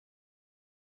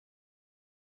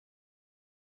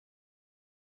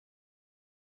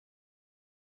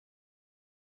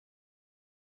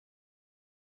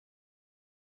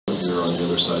on the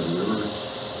other side of the river.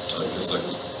 I guess I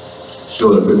can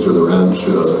show the picture of the ranch.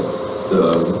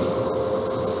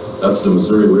 That's the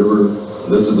Missouri River.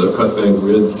 This is a cut bank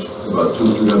ridge, about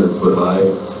 200-300 foot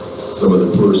high. Some of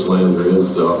the poorest land there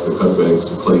is off the cut banks,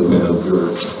 the clay pan,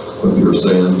 pure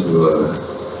sand to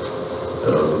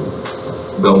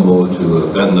gumbo to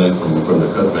bentonite from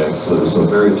the cut banks. So there's some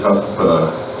very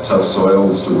tough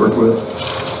soils to work with.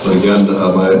 But again,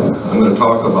 I'm going to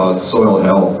talk about soil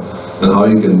health and how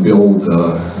you can build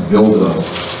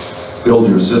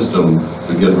your system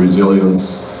to get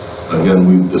resilience. Again,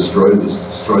 we've destroyed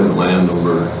the land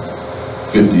over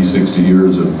 50, 60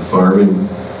 years of farming,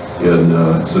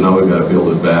 and so now we've got to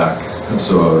build it back. And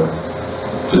so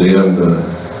today I'm going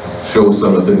to show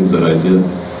some of the things that I did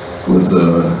with,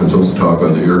 I'm supposed to talk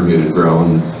on the irrigated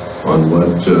ground, on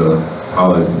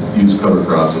how I use cover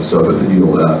crops and stuff to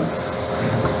heal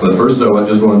that. But first I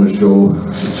just wanted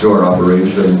to show our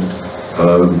operation.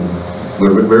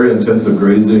 We're very intensive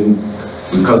grazing.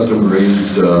 We custom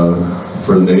graze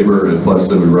for the neighbor, and plus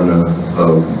then we run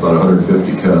about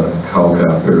 150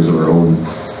 cow-calf pairs of our own,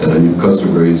 and I do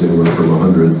custom grazing. We're from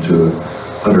 100 to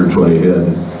 120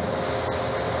 head.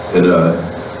 And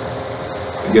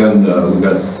again, we've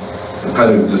got to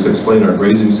kind of just explain our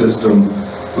grazing system.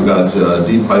 We've got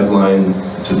deep pipeline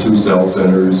to 2 cell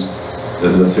centers,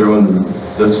 and this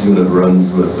unit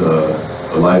runs with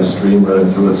a live stream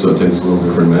running through it, so it takes a little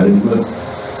different management.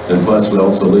 And plus we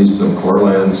also lease some core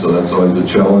land, so that's always a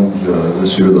challenge.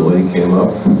 This year the lake came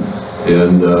up,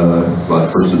 and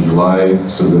about 1st of July,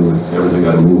 so then everything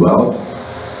got to move out.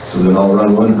 So then I'll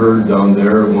run one herd down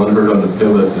there, one herd on the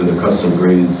pivot, and the custom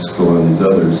graze go on these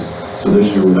others. So this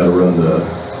year we got to run the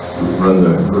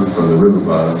herd from the river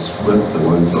bottoms with the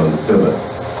ones on the pivot.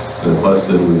 And plus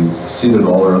then we seeded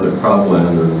all our other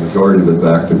cropland, or the majority of it,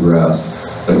 back to grass.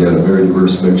 Again, a very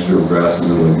diverse mixture of grasses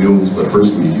and legumes, but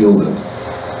first we healed it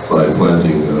by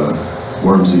planting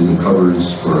warm season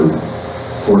covers for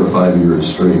 4 to 5 years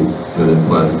straight, and then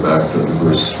planted back to a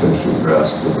diverse mixture of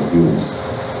grasses and legumes.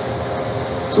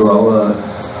 So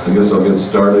I guess I'll get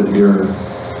started here.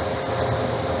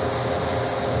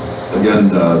 Again,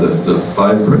 the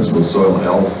 5 principles of soil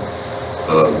health.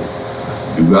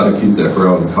 You've got to keep that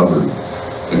ground covered.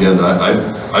 Again,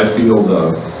 I feel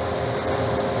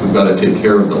we've got to take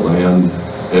care of the land,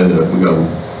 and we've got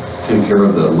to take care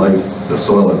of the life. The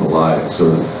soil is alive,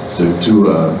 so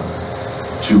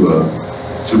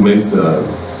to make the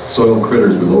soil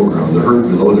critters below ground, the herd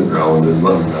below the ground, is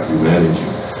what we've got to be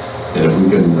managing. And if we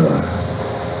can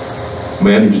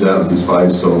manage that with these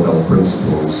 5 soil health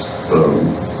principles,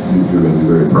 you're going to be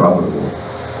very profitable.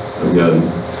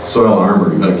 Again, soil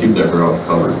armor, you've got to keep that ground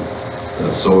covered.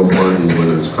 That's so important,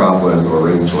 whether it's cropland or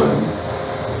rangeland.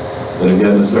 And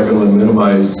again, the second one,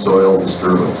 minimize soil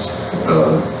disturbance.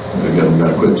 Again, we've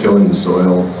got to quit tilling the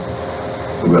soil.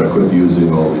 We've got to quit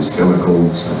using all these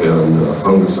chemicals and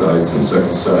fungicides,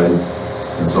 insecticides.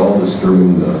 It's all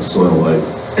disturbing the soil life.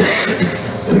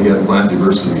 And again, plant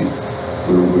diversity.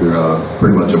 We're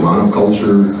pretty much a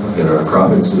monoculture in our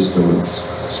cropping system. It's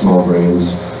small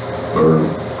grains, or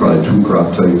probably 2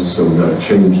 crop types, so we've got to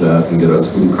change that and get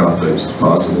as many crop types as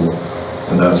possible.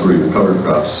 And that's where your cover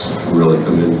crops really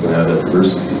come in. You can add that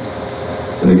diversity.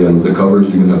 And again, the covers,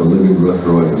 you can have a living root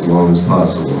growing as long as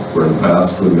possible. Where in the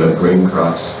past, we've got grain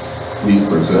crops, wheat,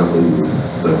 for example,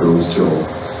 that grows till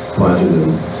planted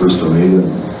in 1st of May,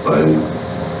 and by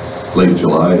late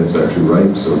July, it's actually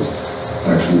ripe, so it's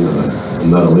actually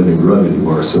not a living root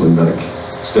anymore, so we've got to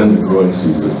extend the growing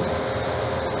season.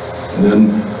 And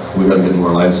then we've got to get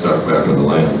more livestock back on the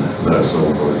land. That's so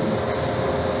important.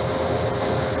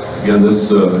 Again, this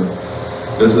is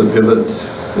a pivot.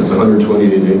 It's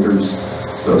 128 acres.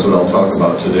 So that's what I'll talk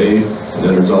about today. And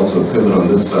then there's also a pivot on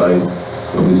this side.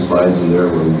 There'll be slides in there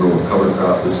where we grow a cover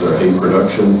crop. This is our hay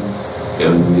production.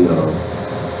 And we,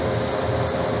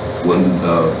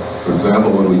 for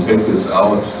example, when we take this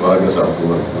out, well, I guess I'll go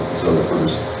with this other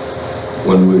first.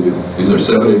 These are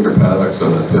 7-acre paddocks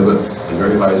on a pivot and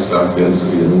very high stock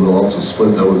density, and we'll also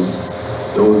split those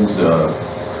with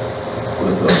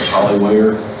a poly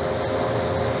wire,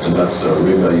 and that's the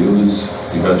rig I use.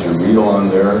 You got your reel on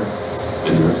there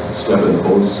and your step-in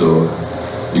post, so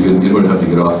you don't have to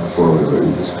get off the 4-wheeler.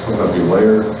 You just hook up your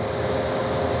wire,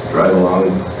 drive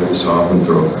along, every so often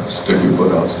stick your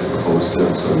foot out, stick the post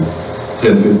in. So in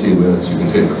 10-15 minutes you can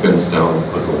take a fence down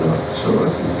and put one up. So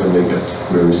you can make it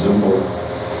very simple.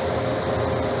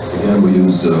 Again, we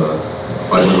use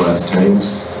fiberglass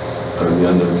tanks.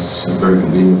 Again, it's very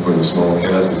convenient for the small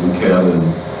calves because we calve in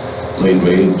late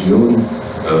May, June.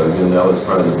 Again, that was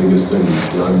probably the biggest thing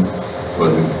we've done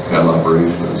with the cattle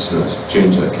operation, is to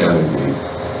change that calving date.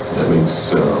 It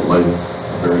makes life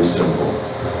very simple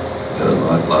and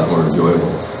a lot more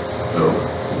enjoyable.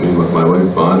 Me with my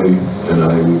wife Bonnie and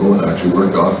I, we both actually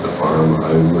worked off the farm.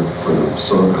 I worked for the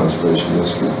Soil Conservation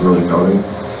District of Burley County,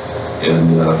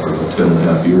 and for about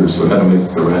 10.5 years, so I had to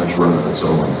make the ranch run on its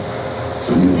own.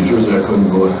 So you sure say I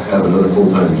couldn't go have another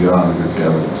full-time job at your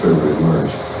cabin in February and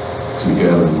March. So you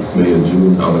cabin May and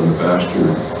June out in the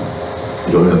pasture.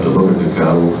 You don't have to look at the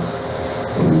cattle.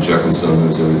 And we check them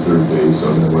sometimes every third day,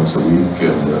 sometimes once a week,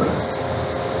 and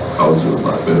cows are a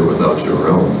lot better without you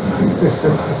around.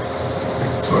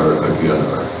 So our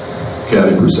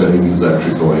calving percentage is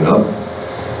actually going up.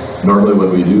 Normally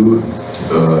what we do,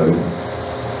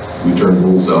 we turn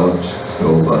bulls out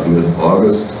about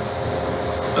mid-August.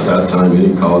 At that time,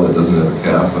 any cow that doesn't have a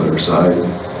calf on her side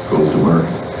goes to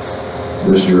market.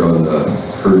 This year on the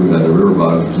herd we had the river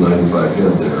bottom, there's 95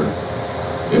 head there.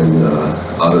 And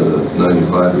out of the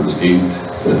 95, there was 8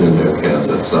 that didn't have calves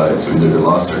that side. So either they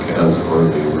lost their calves or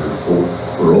they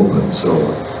were open.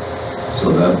 So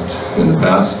that in the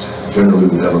past, generally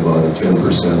we'd have about a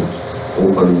 10%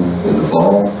 open in the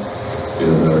fall.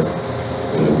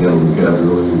 And again, when we calved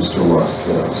early, we still lost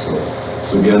calves.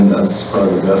 So again, that's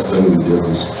probably the best thing we did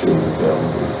was change the cattle.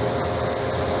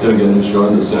 Then again, just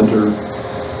on the center,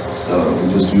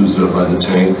 we just use by the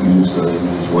tank. We use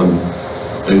one.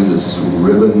 I use this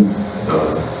ribbon.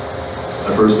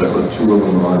 At first, I put 2 of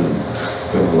them on,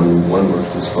 and one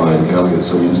worked just fine. Cattle get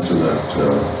so used to that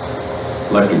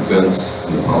electric fence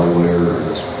and the poly wire or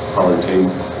this poly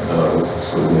tape,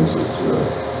 so it makes it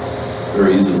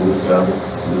very easy to move cattle.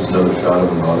 Just another shot of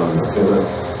them out on the pivot.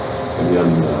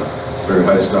 Again, very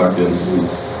high stock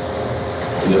densities.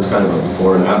 And just kind of a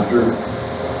before and after.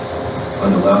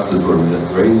 On the left is where we get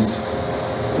grazed,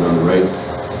 and on the right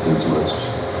is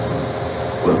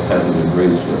what hasn't been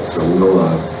grazed yet. So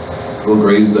we'll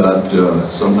graze that.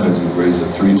 Sometimes we graze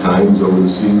it 3 times over the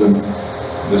season.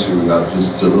 This year we got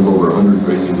just a little over 100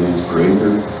 grazing days per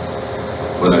acre.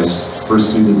 When I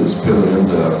first seeded this pivot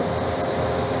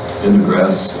into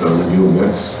grass, the new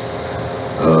mix,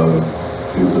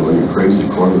 people said, well, you're crazy.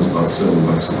 Corn was about $7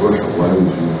 a bushel.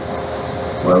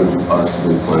 Why would you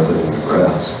possibly plant it into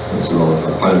grass? I said, well, if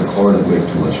I planted corn, I'd make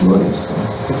too much money.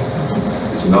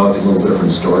 So now it's a little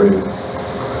different story.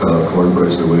 Corn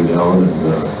prices are way down,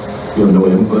 and you have no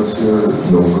inputs here.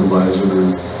 There's no fertilizer.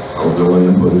 The only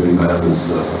input you have is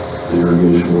the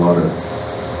irrigation water.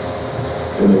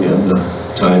 And again, the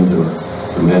time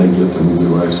to manage it, to move the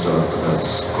livestock,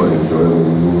 that's quite enjoyable.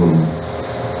 We move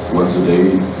them once a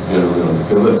day, generally on the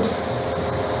pivot.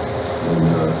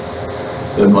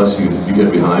 And then plus you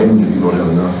get behind, you don't have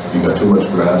enough, you got too much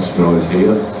grass, you can always hay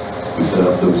it. We set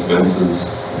up those fences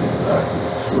in the back.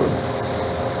 Sure.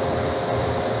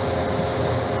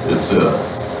 It's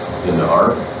in the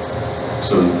arc,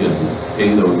 so you can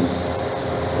hay those.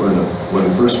 When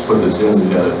we first put this in, we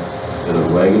had it in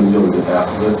a wagon wheel, we did half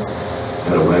of it,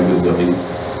 and a wagon wheel, I think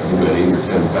we had 8 or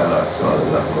 10 paddocks out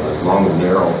of that one. It's long and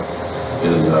narrow.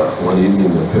 And one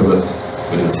evening the pivot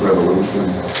made its revolution.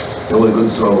 The only good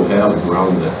soil we have is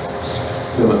around the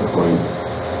pivot point.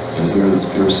 And here it's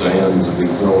pure sand, there's a big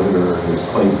hill here, there's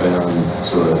clay pan,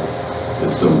 so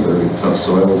it's some very tough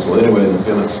soils. Well, anyway, the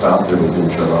pivot stopped there, but it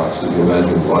didn't shut off, so you can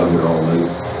imagine water there all night.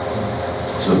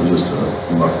 So it was just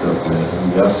a mucked up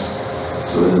mess.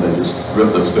 So then I just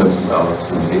ripped those fences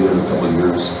out and hayed it a couple of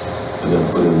years, and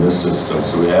then put in this system.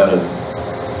 So we added,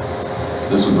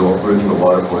 this was the original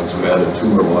water points, so we added 2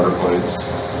 more water points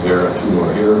there and 2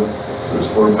 more here. So there's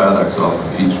 4 paddocks off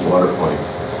of each water point.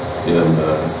 And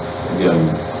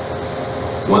again,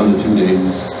 1 to 2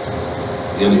 days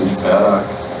in each paddock.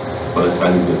 By the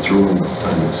time you get through them, it's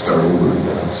time to start over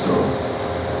again.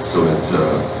 So it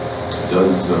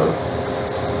does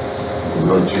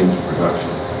really change the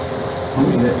production. How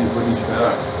many head do you put each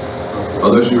paddock?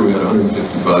 Oh, this year we had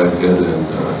 155 head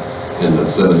in the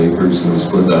 7 acres, and we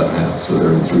split that in half, so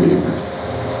they're in 3 acres.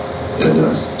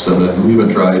 And we even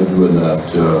tried doing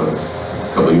that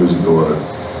a couple of years ago.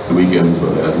 The weekends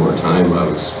when I had more time, I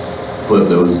would split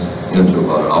those into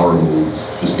about hour moves,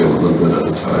 just give them a little bit at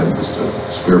a time, just to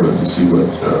experiment to see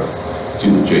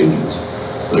the changes.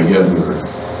 But again,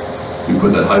 we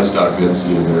put that high stock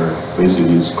density in there.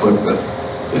 Basically, you just clip it.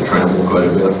 They trample quite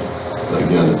a bit. But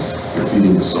again, you're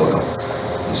feeding the soil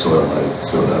life.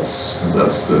 So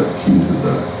that's the key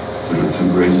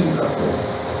to grazing that way.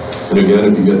 And again,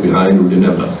 if you get behind, we didn't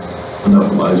have enough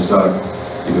livestock,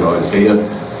 you can always hay it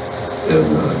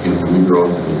and get the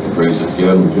regrowth, and you can graze it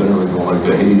again. We generally don't like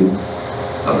to hay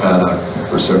a paddock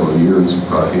for several years. You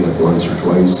probably hay it once or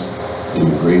twice, and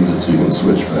you graze it so you can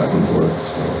switch back and forth.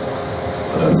 So.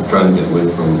 I'm trying to get away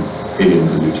from hating,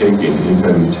 because you're taking,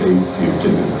 anytime you take, you're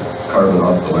taking carbon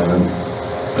off the land.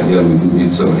 Again, we do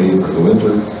need some hay for the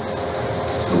winter,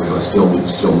 so we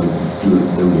still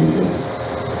do need hay.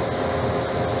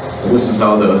 And this is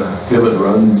how the pivot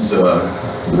runs.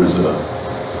 There's a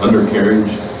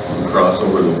undercarriage, you cross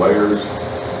over the wires.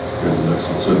 Here's the next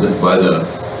one. So that by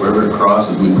wherever it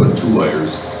crosses, we put 2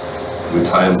 wires. We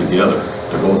tie them together.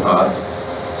 They're both hot.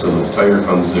 So the tire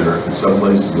comes there. In some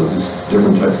places with these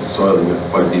different types of soil, they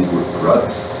get quite deep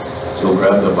ruts. So you'll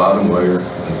grab the bottom wire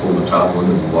and pull the top one,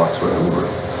 and it walks right over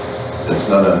it. It's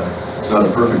not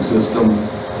a perfect system.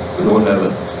 We don't have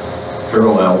it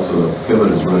parallel, so the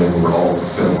pivot is running over all the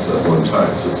fence at one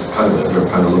time. So it's they're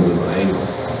kind of a little bit of an angle.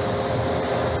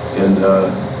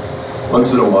 And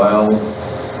once in a while,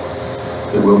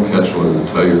 it will catch one of the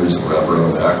tires and wrap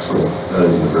around the axle. That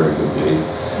isn't a very good day,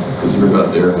 because you're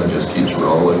not there and it just keeps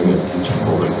rolling and keeps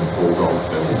pulling and pulls all the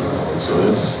fence around. So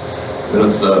it's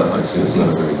like I say, it's not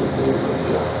a very good day.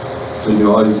 But, so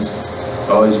you always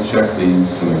check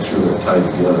these to make sure they're tied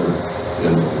together,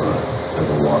 and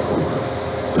they'll walk over it.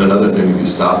 And another thing, if you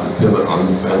stop the pivot on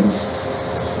the fence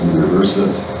and you reverse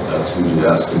it, that's usually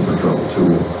asking for trouble too,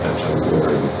 catch on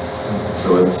there.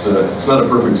 So it's not a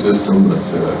perfect system, but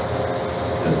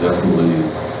it definitely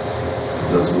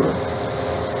does work.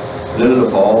 And then in the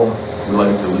fall, we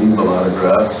like to leave a lot of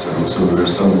grass, so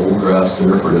there's some old grass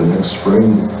there for the next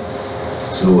spring.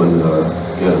 So when,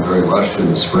 again, very lush in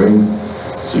the spring,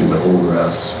 so you got old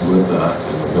grass with that,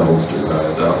 and it balances the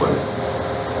diet that way.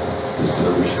 Just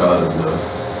another shot of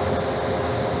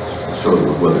show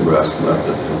you what the grass left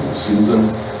at the end of the season.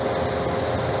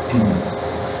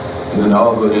 And then now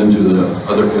I'll go into the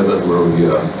other pivot where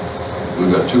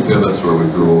we've got 2 pivots where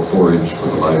we grow forage for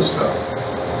the livestock.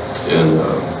 And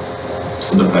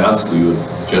in the past, we would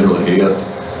generally hay it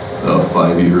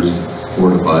 5 years, 4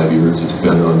 to 5 years, it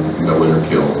depended on, you got winter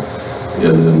kill.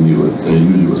 And then it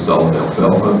usually was solid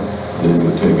alfalfa, and then you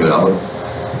would take it out,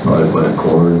 probably plant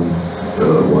corn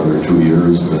 1 or 2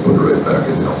 years, and then put it right back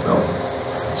in the alfalfa.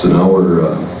 So now we're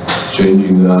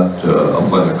changing that. I'll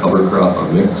plant a cover crop,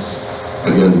 a mix,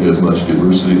 again to get as much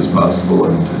diversity as possible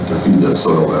and to feed that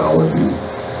soil biology.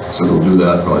 So we'll do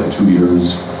that probably 2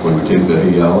 years when we take the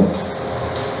hay out.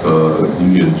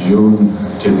 Usually in June,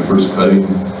 take the first cutting,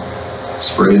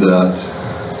 spray that,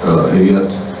 hay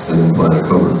it, and then plant a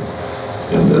cover,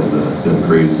 and then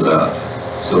graze that.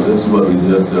 So this is what we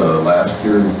did last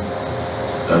year.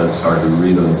 It's hard to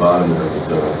read on the bottom there, but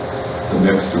the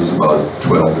mix, there was about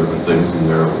 12 different things in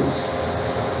there. It was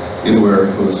anywhere,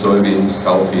 it was soybeans,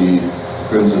 cowpea,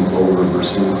 crimson clover,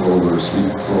 Berseem clover,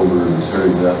 sweet clover,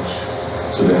 hairy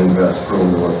vetch, Sudan grass, pearl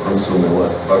millet, proso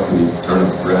millet, buckwheat,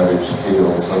 turnip, radish,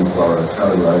 kale, sunflower,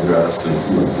 Italian ryegrass, and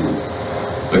field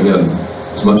pea. Again,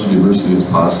 as much diversity as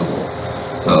possible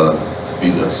to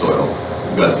feed that soil.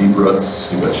 You've got deep roots,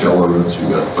 you've got shallow roots, you've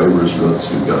got fibrous roots,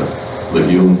 you've got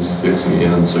legumes fixing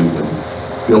in, so you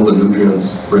can build the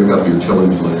nutrients, break up your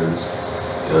tillage layers,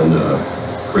 and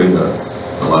create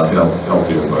a lot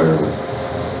healthier environment.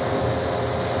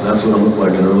 And that's what it looked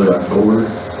like in early October.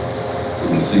 You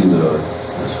can see the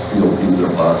field peas are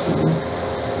blossoming.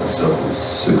 That stuff is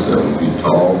 6-7 feet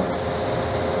tall.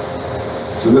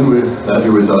 So then that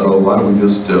year we thought, oh, why don't we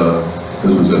just,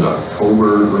 this was in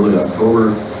October, early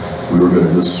October, we were going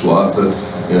to just swath it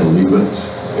and leave it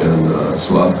and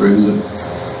swath graze it.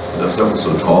 That stuff was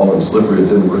so tall and slippery, it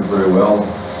didn't work very well.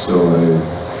 So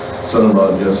my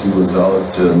son-in-law Jesse was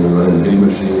out and running the hay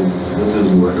machine. He said, this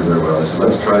isn't working very well. I said,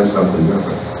 let's try something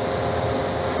different.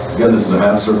 Again, this is a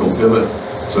half circle pivot.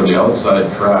 So the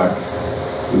outside track,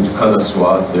 we cut a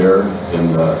swath there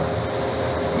and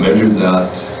measured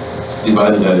that,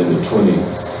 divided that into 20.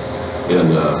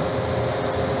 And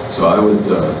so I would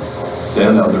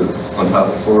stand out there on top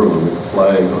of the four-wheeler with a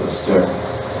flag on a stick,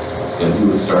 and he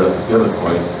would start at the pivot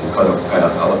point and cut a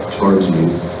path out towards me,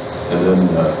 and then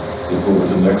he'd go over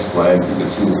to the next flag. You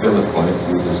could see the pivot point,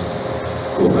 and we'd just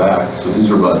go back. So these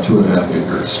are about 2.5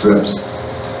 acre strips,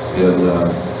 and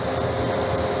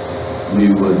we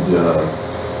would,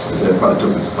 I said, it probably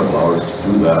took us a couple hours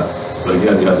to do that, but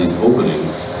again, you have these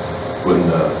openings when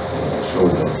show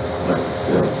the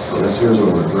fence. So this here's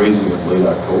when we're grazing it late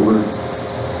October.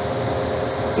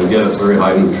 And again, it's very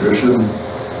high nutrition.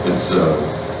 It's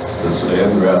the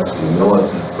Sudan grass and the millet.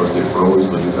 Of course, they froze,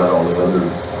 but you've got all the other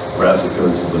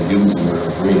brassicas and legumes in there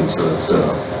are green. So it's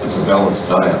a balanced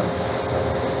diet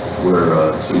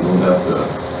where so you don't have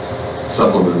to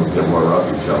supplement and get more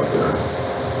roughage out there.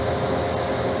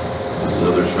 There's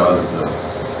another shot of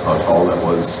how tall that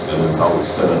was and then how we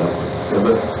set it up with the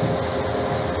pivot.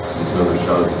 There's another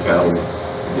shot of the cattle.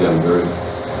 Again, very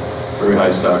very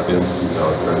high stock densities out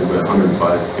there. I think we had 105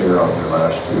 pair out there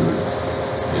last year,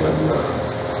 and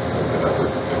I got the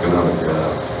economic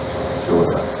data to show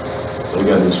that. But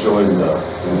again, it's showing you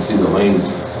can see the lanes.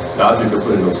 The object of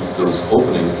putting those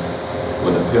openings,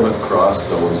 when the pivot crossed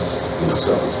those, the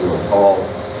stuff was real tall,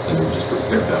 and it would just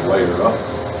pick that wire up,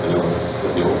 and then when it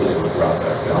hit the opening, it would drop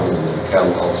back down, and then the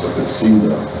cattle also could see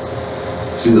the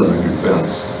electric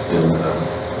fence, and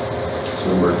so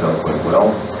it worked out quite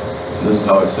well. And this is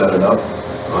how I set it up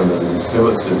on these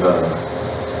pivots. They've got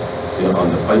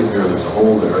on the pipe here, there's a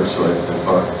hole there, so I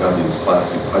got these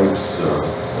plastic pipes,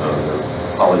 they're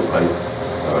poly pipe,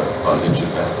 about 1.5 inches in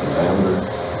diameter.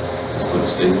 Just put a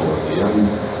staple at the end, a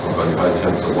high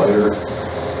tensile wire,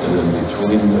 and then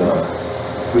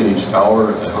between each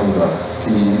tower, I hung the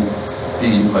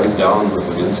PE pipe down with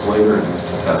an insulator and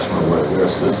just attached my wire there.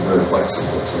 So this is very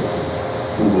flexible, so you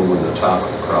can move over the top of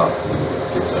the crop and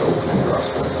it gets that opening, drops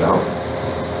back down.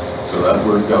 So that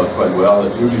worked out quite well.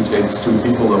 It usually takes 2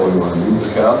 people though when you want to move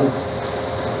the cattle.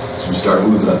 So you start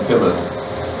moving that pivot,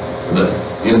 and that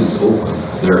end is open.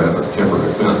 There I have a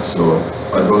temporary fence. So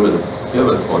if I go to the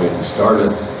pivot point and start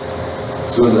it,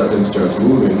 as soon as that thing starts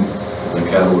moving, the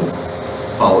cattle would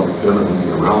follow the pivot and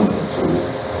get around it. So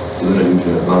then I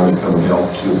usually had Bonnie come and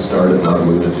help. She would start it and I would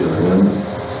move it at the other end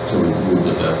until we moved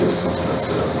it that distance, and I'd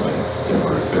set up my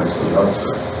temporary fence on the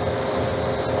outside.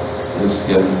 This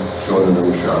again showing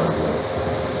another shot of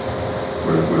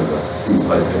where the PE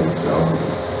pipe hangs down.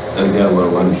 And again, what I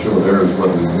want to show there is what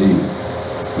we need.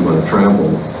 We want to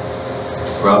trample,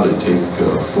 probably take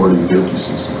 40, 50,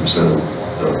 60% of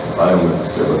the biomass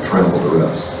there, but trample the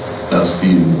rest. That's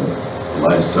feeding the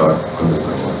livestock under the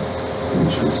ground,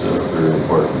 which is very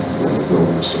important. Again, to build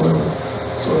your soil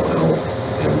health,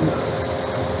 and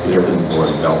get everything more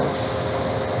in balance.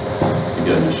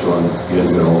 Again, just showing, again,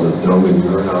 you got all the dung and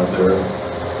urine out there.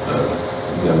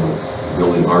 Again,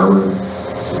 building armor,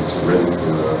 so it's ready for the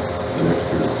next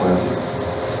year's planting.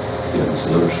 Again, it's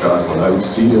another shot. When I would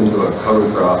seed into a cover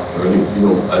crop or any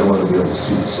field, I don't want to be able to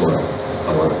see the soil. I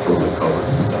want it totally covered.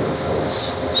 That's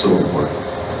so important.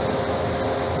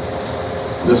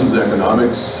 This was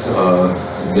economics.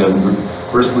 Again,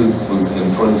 first in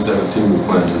 2017 we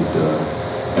planted,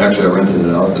 actually I rented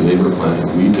it out, the neighbor planted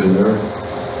wheat in there,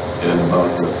 and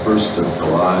about the 1st of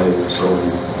July or so we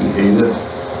hayed it,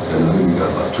 and I think we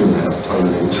got about 2.5 tons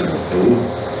an acre of hay,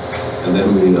 and then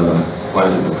we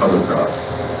planted the cover crop.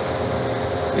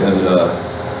 And the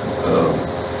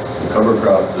cover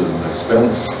crop, the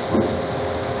expense,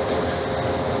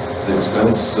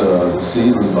 the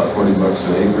seed was about $40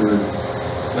 an acre.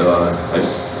 I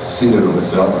seeded it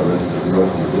myself. I rented a drill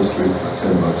from the district for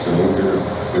 $10 an acre. I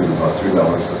figured about $3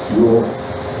 for fuel.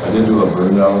 I did do a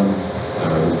burn down,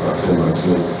 about $10 an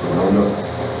acre for Roundup.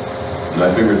 And I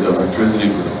figured the electricity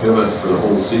for the pivot for the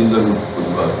whole season was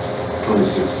about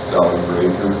 $26 per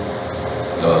acre.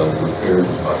 The repairs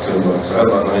was about $10. So I had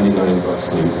about $99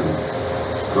 an acre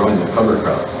growing the cover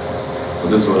crop. But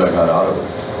this is what I got out of it.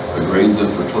 I grazed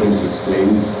it for 26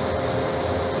 days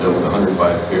with 105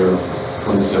 pair for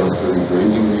 27, 30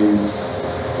 grazing days.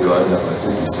 Divided that by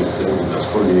 56 acres, that's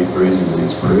 48 grazing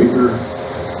days per acre.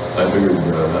 I figured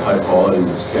the high quality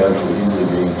was casually easily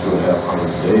being 2.5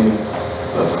 pounds a day.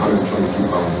 So that's 122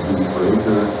 pounds of beef per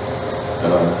acre.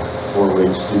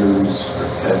 4-weight steers, or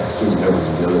steers and heifers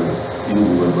together,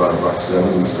 easily would have brought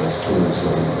 $1.70, so that's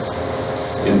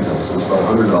 $270 income. So it's about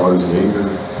 $100 an acre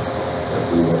that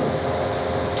we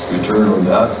return on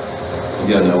that.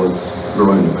 Again, that was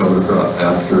growing the cover crop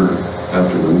after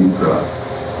the wheat crop.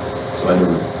 So I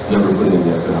never put in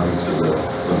the economics of the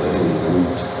hay and the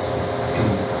wheat.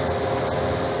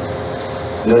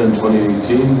 Then in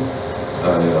 2018,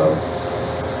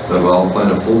 I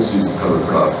planted a full season cover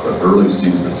crop, early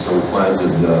season. So we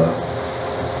planted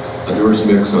a diverse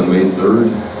mix on May 3rd.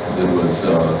 It was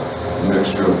a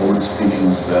mixture of oats,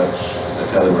 peas, vetch,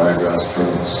 Italian ryegrass,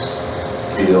 turnips,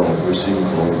 kale, Grazing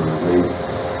clover, rape,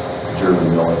 German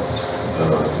millet.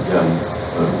 Again,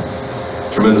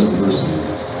 tremendous diversity.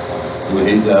 We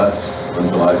hayed that on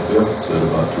July 5th at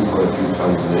about 2.2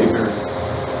 tons an acre.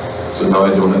 So now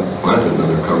I don't have to plant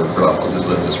another cover crop. I'll just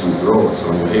let this regrow. So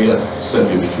when you hay it,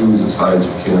 set your shoes as high as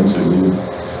you can, so you leave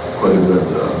quite a bit of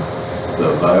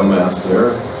the biomass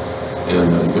there,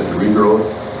 and you get the regrowth.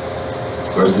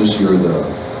 Of course, this year the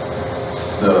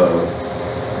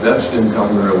vetch didn't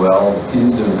come very well. The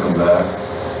peas didn't come back.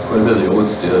 Quite a bit of the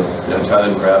oats did. The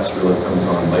Italian grass really comes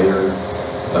on later.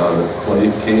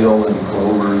 The kale and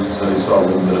clovers, you saw a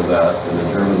little bit of that. And the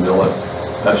German millet,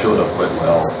 that showed up quite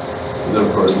well. And then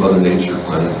of course Mother Nature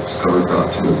planted its cover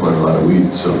crop too. They planted a lot of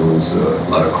wheat, so there was a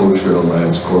lot of kosher,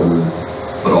 lamb's quarter,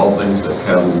 but all things that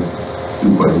cattle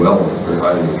do quite well, it's very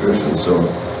high in nutrition. So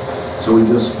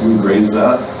we graze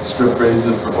that, strip graze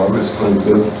it from August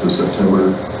 25th to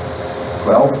September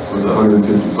 12th with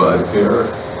 155 pair.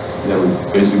 Yeah, we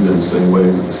basically did the same way,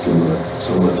 we just give them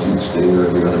so much each day or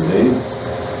every other day.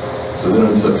 So then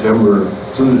in September,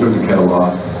 as soon as we took the cattle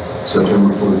off,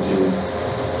 September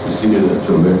 14th, we seeded it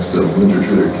to a mix of winter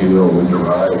tritter kale, winter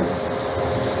rye,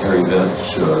 hairy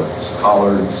vetch,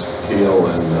 collards, kale,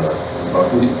 and some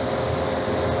buckwheat.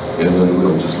 And then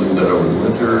we'll just leave that over the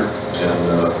winter,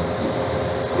 and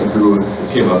it grew,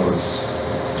 it came up, just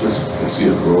you can see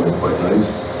it growing quite nice.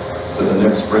 So the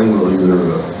next spring we'll either,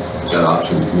 got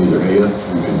options, you can either hay it,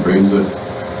 you can graze it,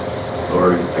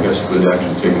 or I guess you could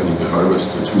actually take it and you could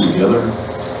harvest the two together.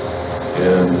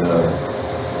 And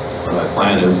my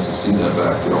plan is to seed that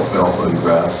back to alfalfa and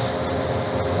grass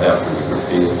after we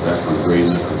hay it, after we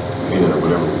graze it, or hay it, or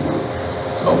whatever we do.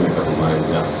 So I'll make up my mind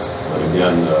then. But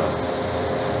again,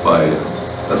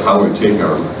 that's how we take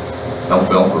our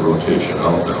alfalfa rotation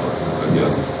out now.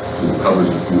 Again, it covers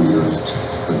a few years.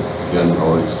 But again,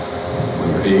 always, when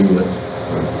you're haying it,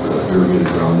 the irrigated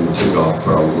ground, you'll take off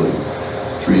probably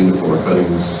 3 to 4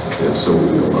 cuttings, and so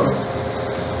we'll,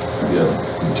 again,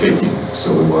 taking,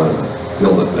 so we want to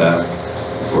build it back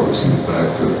before we seed it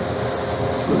back to a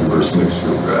diverse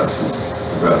mixture of grasses,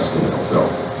 grass and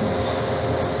alfalfa.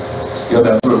 Yeah,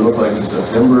 that's what it looked like in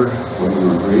September when we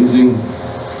were grazing.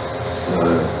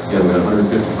 Again, we had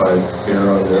 155 pair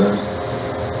on there.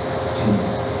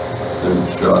 There's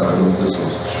a shot, I don't know if this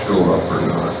will show up or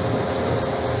not.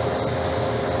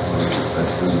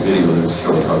 There's a video that's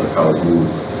showing how the cows move.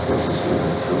 This is going to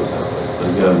show it that way. But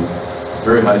again,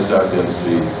 very high stock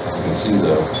density. You can see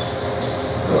the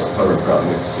cover crop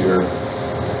mix here. A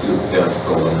few of the calves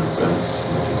crawled under the fence,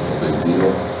 which is a big deal.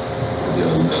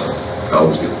 Again,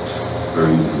 cows get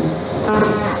very easily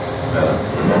bad.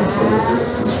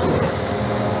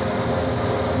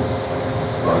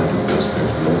 I want to do this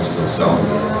picture, this is the sound.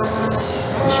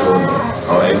 Showing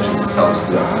how anxious the cows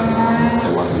get and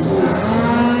they want to be moved.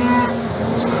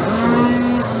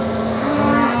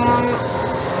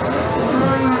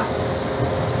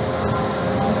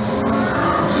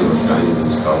 See how shiny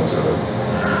these cows are.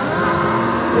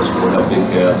 Most don't have big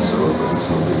calves, so it's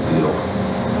no big deal.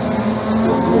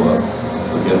 They'll grow up.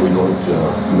 Again, we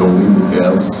don't wean the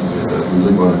calves. We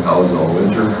leave on the cows all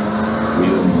winter. We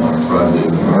them probably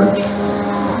in March.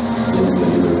 Then we can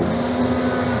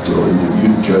you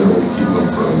generally keep them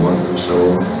for a month or so,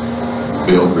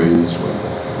 bale graze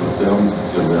with them,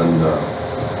 and then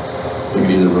they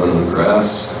can either run on grass,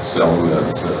 sell them as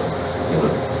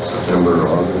September or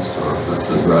August, or if it's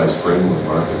a dry spring, we'll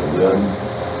market them then.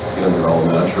 Again, they're all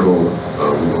natural. We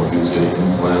don't use any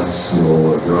implants,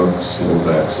 no drugs, no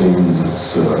vaccines.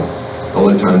 It's the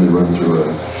only time they run through a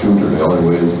chute or the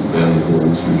alleyways and bend the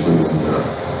bulls usually in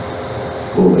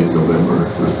late November,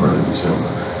 first part of December.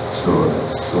 So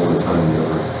that's the only time we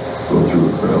ever go through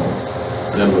a corral.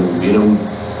 And then when we beat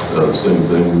them, same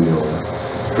thing, we'll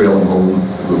trail them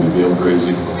home, we'll be bale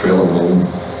grazing, we'll trail them home,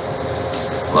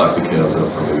 lock the calves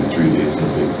up for maybe 3 days in a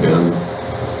big pen.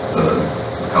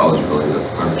 The cows really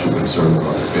aren't too concerned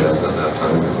about the calves at that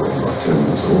time, they're only about 10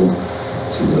 months old.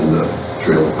 So then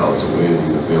trail the cows away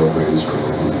and either bale graze or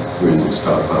we'll be grazing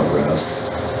stockpile grass,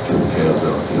 turn the calves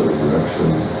out the other direction,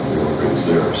 and we'll graze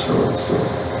there. So it's a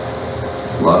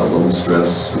lot of low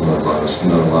stress, not a lot of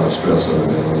stress on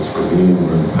the animals for weaning.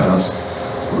 Where in the past,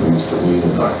 we're used to wean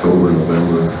in October,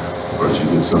 November. Of course, you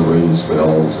get some rainy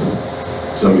spells,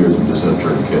 and some years we just had to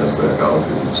turn the calves back out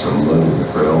because there's some mud in the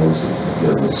corrals. And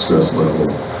again, the stress level,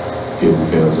 gave the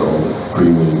calves all the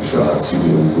pre-weaning shots, you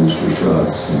give them booster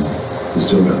shots, and they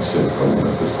still got sick from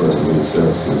that because, of course, it made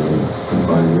sense. They're in a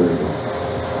confined area.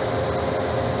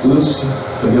 So this,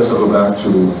 I guess I'll go back to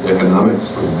the economics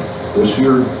from this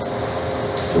year.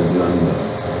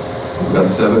 We've got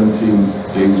 17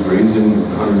 days grazing with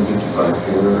 155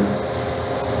 pair,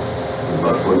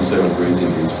 about 47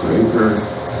 grazing days per acre.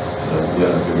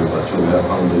 Yeah, I figured about 2.5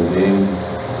 pounds a day.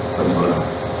 That's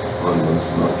on those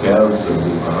calves, it would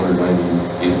be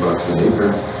 $198 an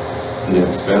acre. The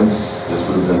expense, this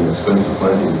would have been the expense of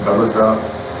planting the cover crop.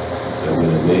 And then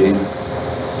in May,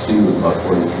 seed was about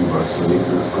 $43 an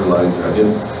acre. Fertilizer, I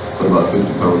did put about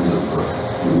 50 pounds of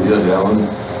urea down.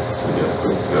 So we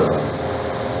got a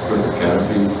quicker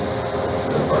canopy,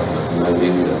 about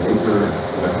 $9.80 an acre.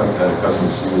 And I had a custom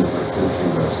seed for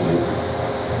 $15 an acre.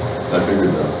 I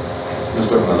figured just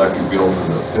took an electric bill from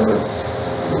the pivots.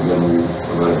 So again, we were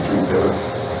running 3 pivots.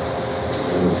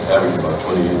 And it was average about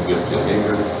 $28.50 an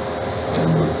acre. And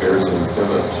the repairs on the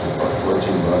pivot about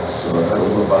 $14. So I had a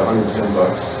little about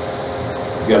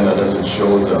 $110. Again, that doesn't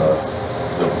show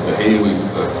the the hay, we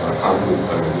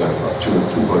got about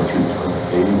 2.3 tons of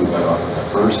hay we got off of that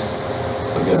first.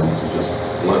 Again, these are just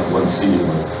one seed.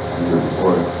 The year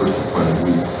before, first we planted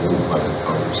wheat, then we planted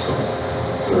cover. So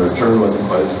the return wasn't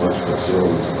quite as much, but still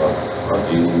it was about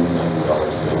 $80, $90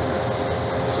 an acre.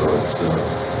 So it's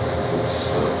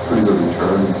a pretty good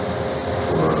return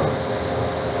for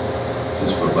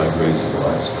just for by grazing the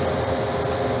livestock.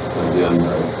 And again,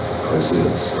 I say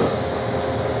it's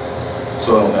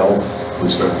soil health. We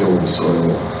start building the soil.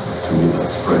 To me,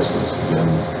 that's priceless. Again,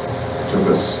 it took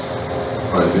us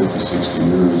probably 50, 60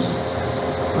 years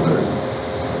with our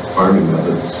farming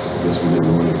methods. I guess we didn't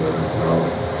know any better.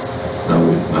 Now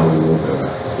we know better.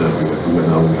 That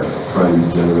now we got to try to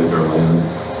regenerate our land,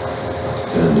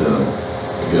 and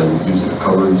again, using the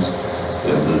covers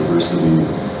and the diversity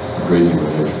and grazing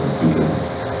management, we can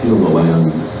heal the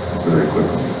land very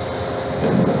quickly.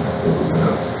 And we're going to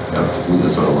have to do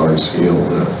this on a large scale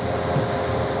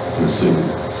to save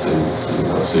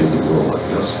the world, I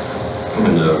guess.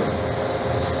 And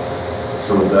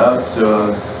so with that,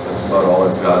 that's about all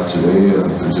I've got today.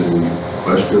 If there's any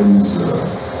questions, I'll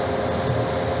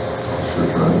sure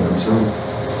try and answer them.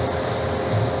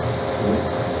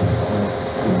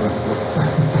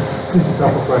 Just a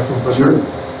couple questions. But sure.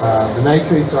 The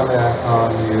nitrates on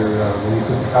your when you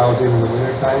put the cows in the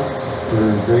winter time for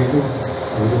grazing,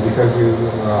 was it because you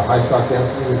high stock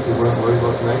density that you weren't worried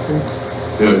about the nitrates?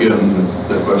 Yeah, again,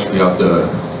 that question you have to.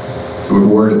 So we're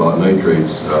worried about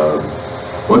nitrates.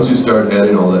 Once you start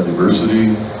adding all that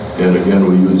diversity, and again,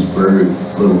 we use very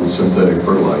little synthetic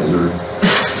fertilizer,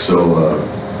 so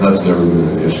that's never been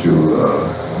an issue.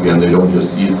 Again, they don't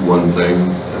just eat one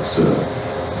thing. It's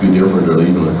be different, or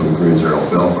even like when we graze our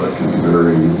alfalfa, it can be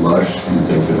very lush. You'd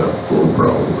think you'd have a bloat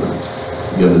problem, but it's,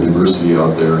 again, the diversity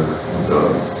out there,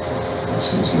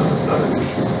 it's not an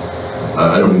issue.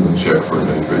 I don't even check for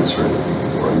nitrates or anything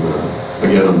anymore.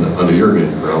 Again, on the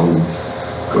irrigated ground,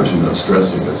 of course, you're not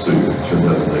stressing it, so you shouldn't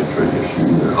have a nitrate issue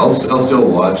either. I'll still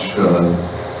watch,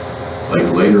 like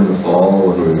later in the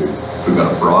fall when if we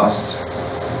got a frost.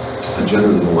 I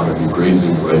generally don't want to be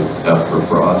grazing right after a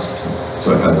frost,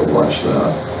 so I kind of watch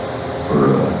that for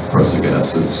prussic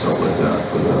acid and stuff like that.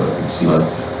 But it's not. I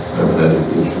haven't had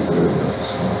any issue there yet.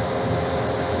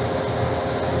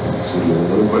 So you have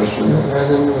another question? And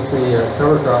then with the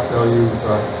cover crop, now you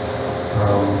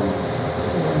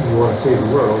want to save the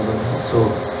world, so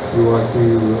you want to,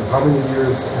 how many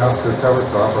years after cover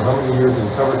crop, or how many years in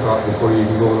cover crop before you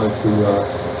can go like to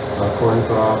a corn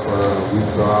crop or a wheat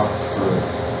crop?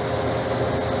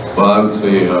 Well, I would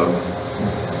say,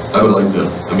 I would like to,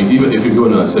 I mean, even if you're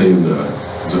doing that, say,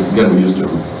 so again, we used to,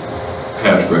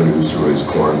 cash grinder used to raise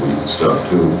corn, wheat and stuff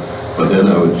too, but then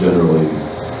I would generally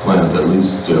plant at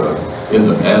least,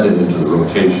 add it into the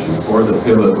rotation. Before, the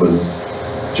pivot was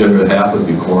generally half would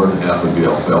be corn, half would be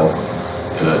alfalfa,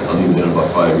 and I'll leave it in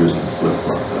about 5 years and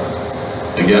flip-flop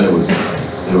that. Again, it was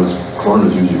corn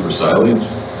was usually for silage,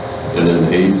 and then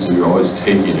hay, so you're always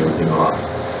taking everything off.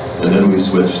 And then we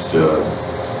switched to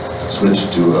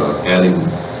adding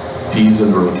peas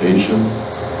in the rotation,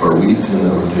 or wheat in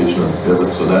the rotation on the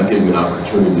pivot, so that gave you an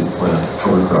opportunity to plant a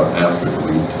cover crop after the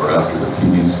wheat or after the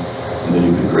peas, and then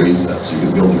you could graze that, so you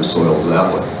could build your soils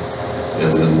that way,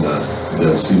 and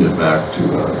then seed it back to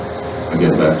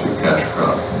again back to your cash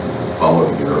crop the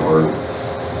following year,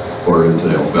 or into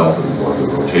the alfalfa and more of the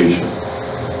rotation.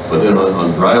 But then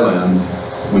on dry land,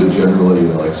 we would generally,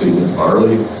 like say in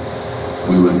barley,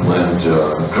 we would plant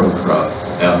a cover crop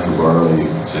after barley,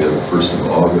 say the 1st of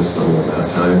August, somewhere at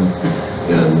that time,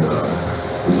 and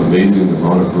it was amazing the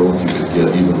amount of growth you could get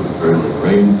even with very little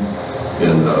rain,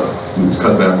 and we would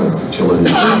cut back on fertility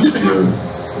each year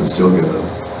and still get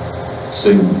the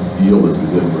same yield as we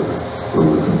did where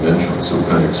we were conventional, so we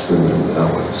kind of experimented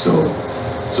that way.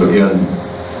 So again,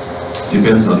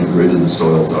 depends on how degraded the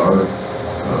soils are.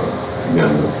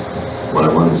 Again, when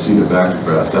I wanted to seed it back to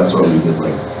grass, that's why we did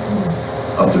like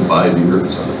up to 5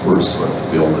 years on the poor soil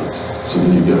to build it. So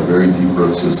then you get a very deep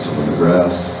root system in the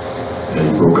grass, and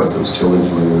you broke up those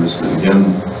tillage layers. Because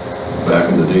again, back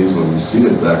in the days when we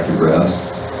seeded back to grass,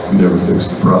 we never fixed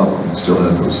the problem. We still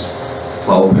had those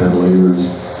plow pan layers,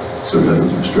 so we had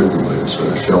those restrictive layers, so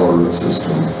a shallow root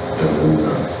system, and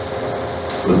then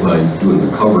but by doing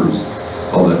the covers,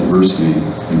 all that diversity,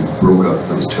 you broke up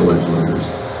those tillage layers,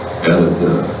 added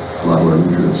a lot more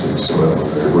nutrients in the soil,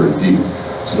 and very, very deep.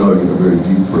 So now you get a very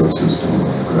deep root system on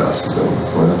the grasses that we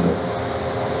planted.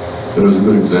 It was a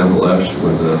good example last year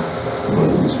when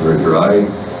it was very dry. We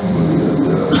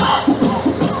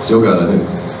had still got, I think,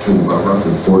 between about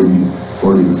roughly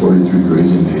 40 to 43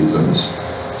 grazing days on this.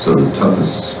 So the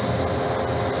toughest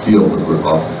field that we're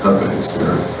off the cutbanks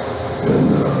there.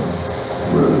 And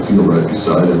we're in the field right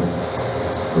beside it.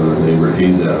 Our neighbor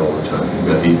hated that all the time. He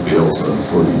got 8 bales on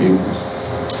 40 acres.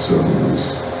 So it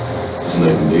was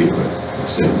night and day, but the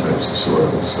same types of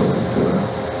soil. So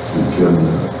you can,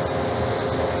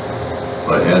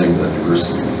 by adding that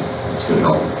diversity, it's going to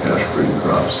help with cash breeding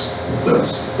crops if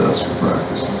that's your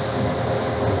practice.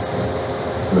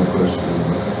 Good question.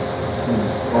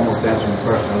 Almost answering the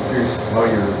question. I was curious how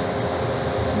your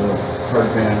hard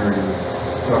pan or your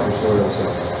tougher soils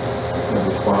have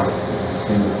responded. You've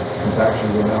seen the compaction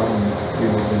go down and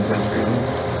deal with intense grazing?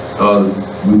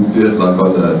 We did, like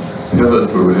on that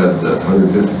pivot where we had that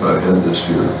 155 head this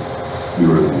year,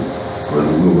 when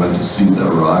we went to seed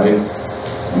that rye,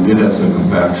 we did have some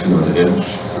compaction on the edge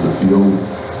of the field,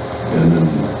 and then,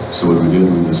 so what we did,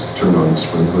 we just turned on the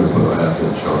sprinkler, put a 1/2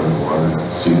 inch on and watered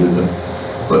and seeded it.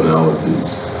 But now with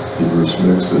these diverse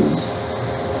mixes,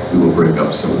 we will break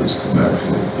up some of these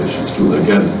compaction issues too. But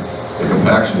again, the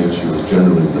compaction issue is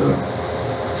generally the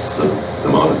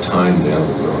amount of time the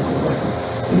animals are on the land.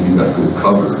 And if you've got good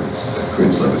cover, it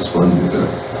creates like a sponge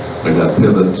effect. Like that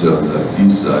pivot on the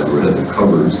east side where we had the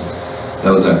covers,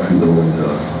 that was actually the only,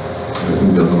 I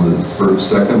think that was only the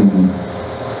second,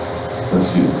 let's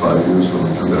see, 5 years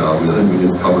when we took it out. I think we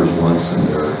did covers once in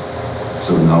there.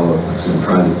 So now I'm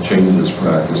trying to change this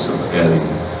practice of adding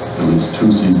at least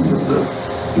 2 seasons of the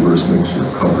diverse mixture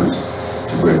of covers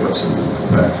to break up some of the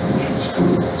compaction issues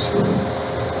too. So,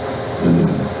 and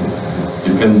it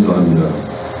depends on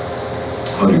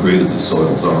how degraded the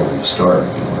soils are when you start.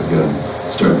 You know,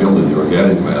 again, start building the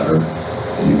organic matter,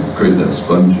 and you create that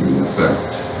spongy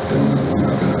effect, and you're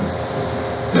not going to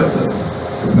have the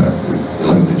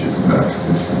eliminate your compaction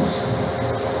issues.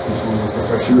 Just one more quick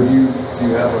question. Do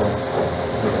you have a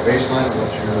baseline of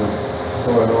what your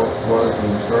soil health was when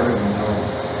you started, and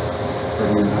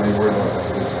how you worry about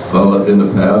that? Well, in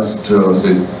the past,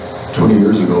 say 20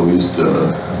 years ago, we used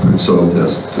to soil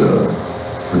test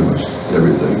pretty much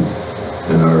everything,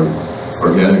 and our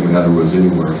organic matter was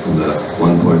anywhere from that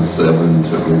 1.7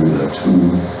 to maybe that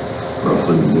 2,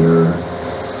 roughly in there.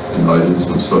 And I did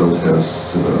some soil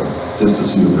tests just to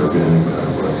see what the organic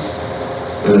matter was,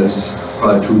 and it's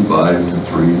probably 2.5 to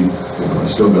 3. You know, I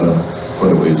still got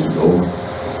quite a ways to go,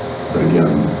 but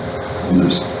again,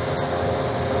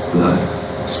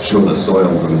 show the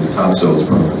soils. I mean, the topsoil is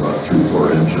probably about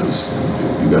 3-4 inches.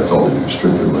 And you got all the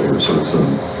restricted layers, so it's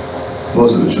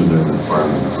most of it shouldn't have been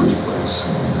farmed in the first place. So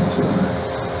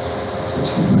it's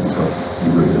some pretty tough,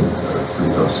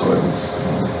 pretty tough soils.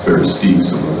 Very steep.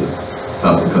 Some of the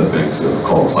top of the cut banks are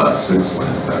called Class 6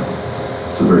 land back.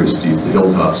 It's very steep. The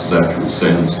hilltops is actually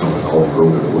sandstone and all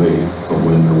eroded away from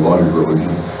wind or water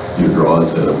erosion. Your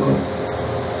draws at about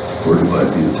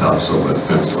 45 feet of topsoil by the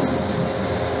fence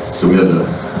lines. So we had an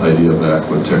idea back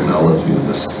with technology in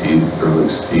the early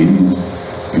 80s.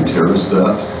 We terraced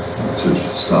that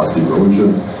to stop the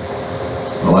erosion.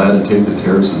 Well, I had to take the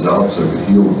terraces out so I could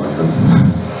heal the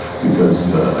land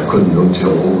because I couldn't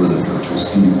no-till over them, they were too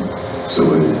steep. So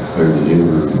I hired a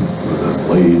neighbor with a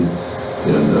blade,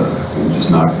 and we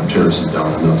just knocked the terraces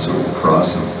down enough so we could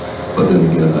cross them. But then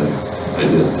again, I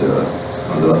did,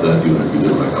 on that unit, we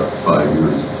did like up to 5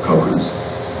 years of covers,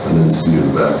 and then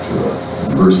seeded back to a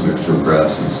diverse mixture of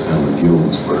grasses and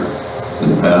legumes, where in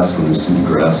the past when we seeded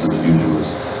grasses, it usually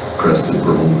was crested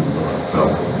brome and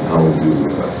falcon. Now we do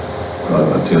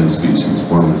about 10 species,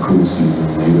 warm and cool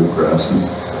season native grasses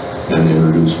and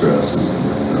introduced grasses, and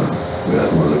then we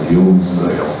add more legumes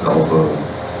like alfalfa,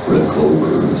 red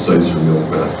clover, cicer milk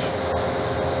batch.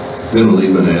 Then we'll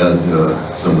even add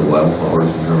some of the wildflowers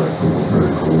in there, like purple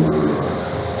berry clover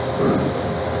or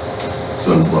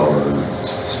sunflower,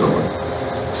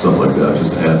 stuff like that,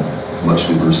 just to add as much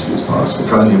diversity as possible.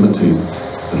 Try to imitate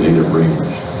the native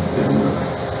range, and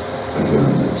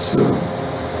again, it's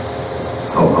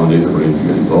how native range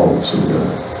get evolved, so we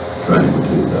gotta try and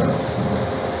imitate that.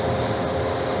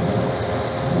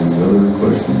 Any other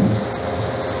questions?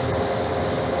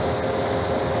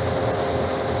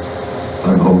 I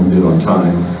hope we did on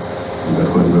time. We got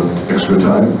quite a bit of extra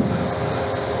time.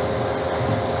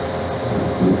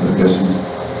 I guess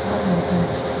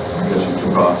you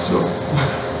took off, so I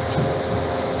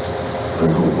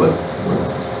don't know what's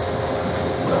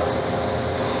left.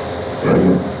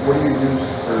 What do you use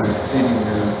for seeding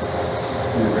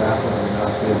your grasses? I mean,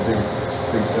 obviously a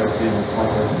big size seeds and small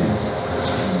size seeds.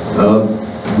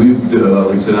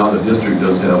 Like I said, now the district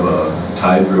does have a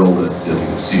tie drill that you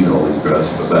can seed all these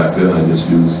grasses, but back then I just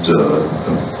used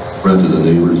rented a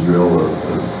neighbor's drill,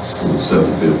 a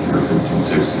 750 or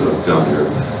 1560 down here.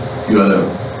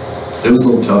 It was a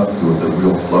little tough with the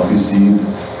real fluffy seed,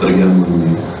 but again, when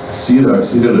we seeded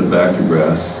it back to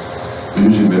grass, we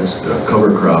usually mixed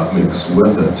cover crop mix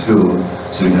with it too,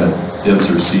 so you had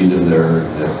denser seed in there.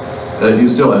 You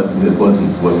still had, it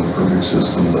wasn't a perfect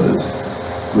system, but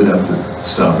we'd have to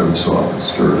stop every so often,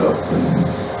 stir it up, and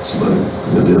so but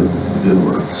it did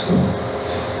work. So,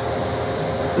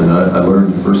 and I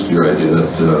learned the first year I did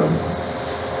it.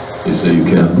 They say you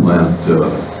can't plant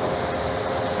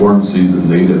warm season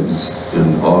natives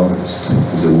in August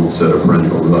because it won't set a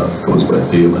perennial rut. It goes by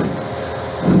day length,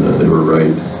 and they were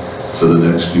right. So the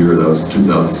next year, that was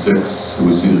 2006,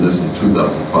 we seeded this in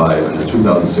 2005, and in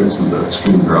 2006 was the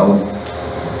extreme drought.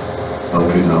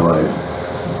 Okay, now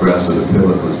grass at the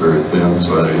pivot was very thin,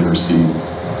 so I had to interseed,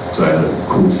 so I had a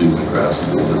cool season grasses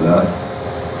into that.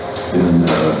 And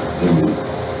then we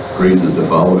grazed it the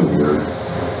following year.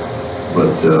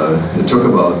 But it took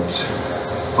about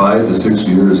 5 to 6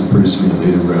 years, and pretty soon the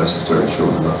native grasses started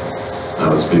showing up.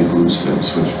 Now it's big blue stem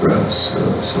switchgrass,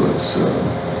 so it's,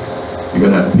 you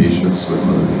gotta have patience with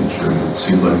Mother Nature. It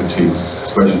seems like it takes,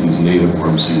 especially these native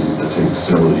warm seasons, it takes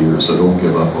several years, so don't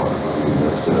give up on them. I mean,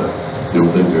 you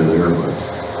don't think they're there, but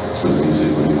it's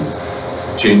amazing when you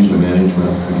change the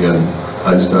management. Again,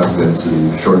 high stock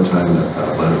density, short time in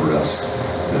a let it rest,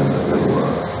 and it'll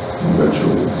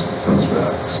eventually it comes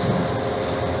back. So.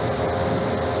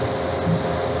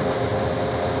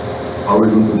 How are we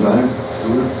doing for time? So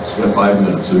we got 5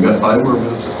 minutes, so we got 5 more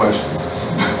minutes of questions.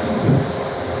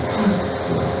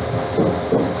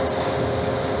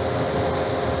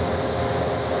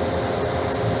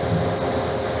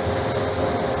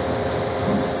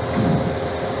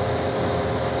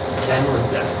 Ken, with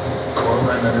the corn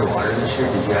line underwater this year,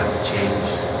 did you have to change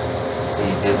the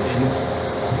dividends?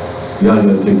 Yeah, I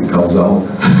gotta take the cows out.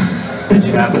 Did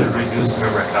you have to reduce the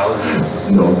number of cows?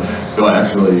 No,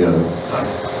 actually, yeah,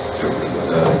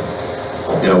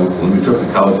 when we took the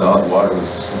cows out, water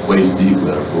was waist deep,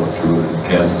 let it go through, and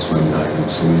calves would swim behind them.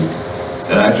 So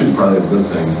that actually is probably a good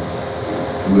thing.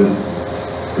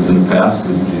 Because in the past,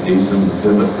 we usually hasten the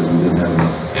pivot because we didn't have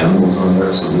enough animals on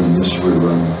there. So then this year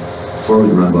before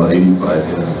we'd run about 85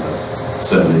 head on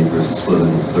 7 acres and split it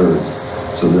into thirds.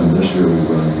 So then this year we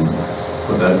run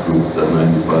with that group, that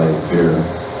 95 pair,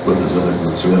 with this other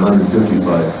group. So we had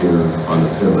 155 pair on the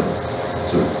pivot.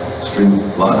 So a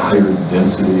lot higher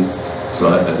density. So I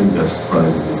think that's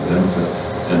probably a big benefit.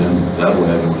 And then that way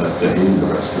I don't have to hay the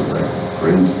rest of it,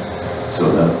 grazing.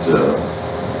 So that,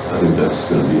 I think that's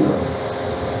going to be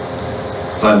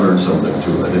so I learned something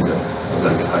too. I think I've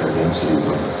got to get higher densities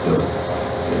on the pivot.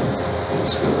 And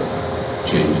it's going to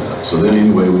change that. So then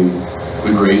anyway,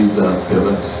 we grazed that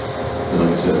pivot. And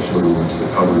like I said, I showed we went to the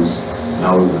covers.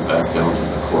 Now we went back down to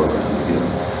the core land again.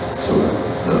 So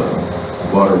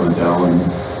the water went down,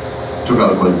 took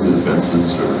out quite a few of the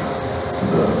fences, or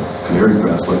the canary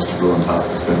grass likes to grow on top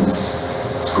of the fence.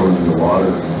 It's growing in the water,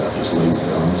 and that just lays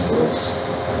down. So it's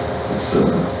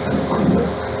kind of fun to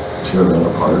tear that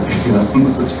apart again.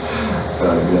 But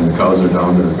again, the cows are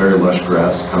down there, very lush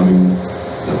grass coming.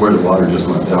 Where the water just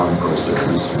went down, of course,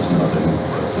 there's nothing.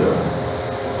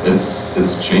 But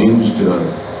it's changed.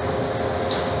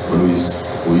 When we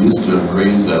used to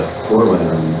graze that core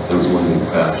land, there was one big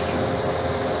pasture.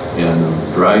 And on a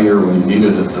dry year, when you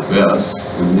needed it the best,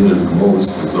 when you needed it the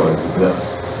most, it was always the best.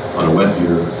 On a wet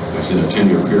year, I said a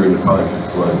 10-year period, it probably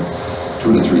could flood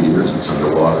 2 to 3 years. It's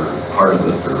underwater, part of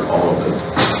it or all of it.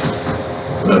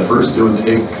 But at first, it would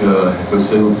take, if it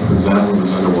say, for example, it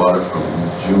was underwater from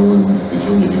June,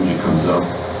 it usually comes up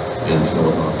until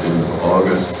about the end of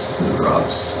August, and it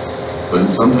drops. But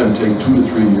it sometimes take 2 to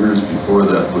 3 years before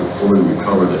that would fully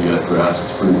recover, that you had grass.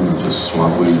 It's pretty much just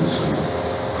swamp weeds and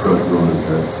crud growing in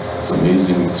there. It's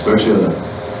amazing, especially at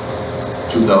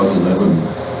 2011,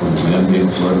 when the man-made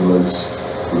flood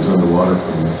was underwater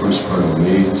from the first part of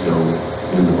May till the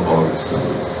end of August.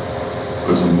 It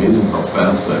was amazing how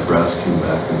fast that grass came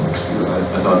back in the next year.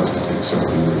 I thought it was going to take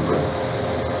several years, but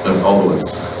although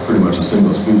it's pretty much a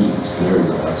single species, it's canary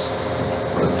grass.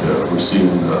 But we're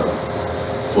seeing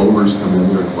clovers come in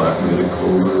there, black-matted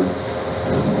clover,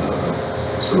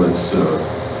 and so it's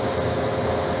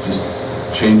just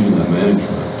changing that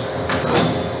management.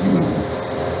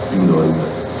 Even though you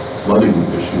had flooding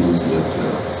issues, it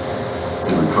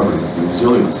recovered the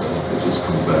resilience of it. It just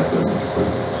comes back that much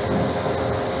quicker.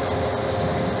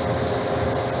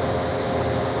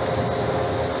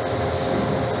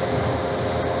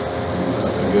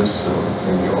 I guess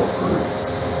thank you all for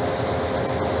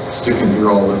sticking here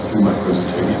all through my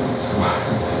presentation.